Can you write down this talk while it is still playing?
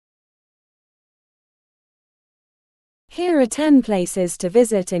Here are 10 places to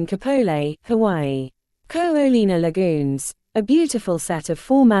visit in Kapolei, Hawaii. Ko'olina Lagoons, a beautiful set of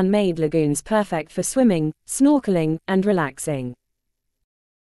 4 man-made lagoons perfect for swimming, snorkeling, and relaxing.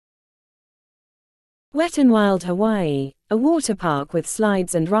 Wet 'n Wild Hawaii, a water park with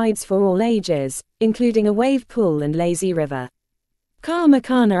slides and rides for all ages, including a wave pool and lazy river.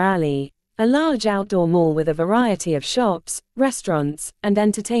 Kamakana Alley, a large outdoor mall with a variety of shops, restaurants, and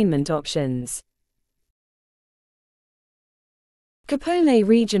entertainment options. Kapolei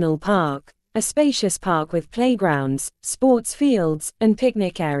Regional Park, a spacious park with playgrounds, sports fields, and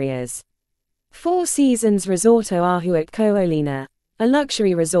picnic areas. Four Seasons Resort Oahu at Ko'olina, a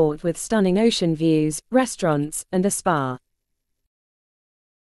luxury resort with stunning ocean views, restaurants, and a spa.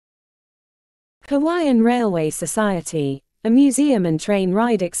 Hawaiian Railway Society, a museum and train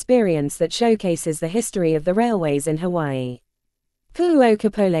ride experience that showcases the history of the railways in Hawaii. Pu'u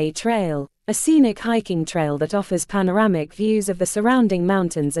Kapolei Trail, a scenic hiking trail that offers panoramic views of the surrounding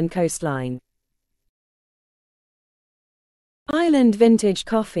mountains and coastline. Island Vintage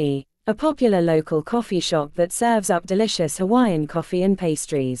Coffee, a popular local coffee shop that serves up delicious Hawaiian coffee and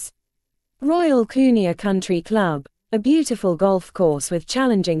pastries. Royal Kunia Country Club, a beautiful golf course with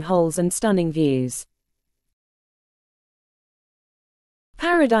challenging holes and stunning views.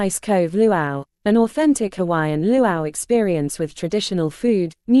 Paradise Cove Luau, an authentic Hawaiian luau experience with traditional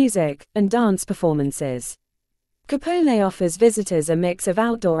food, music, and dance performances. Kapolei offers visitors a mix of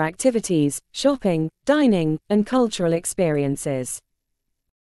outdoor activities, shopping, dining, and cultural experiences.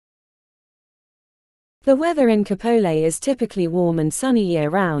 The weather in Kapolei is typically warm and sunny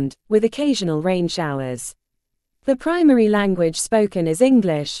year-round, with occasional rain showers. The primary language spoken is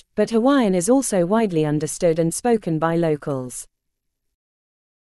English, but Hawaiian is also widely understood and spoken by locals.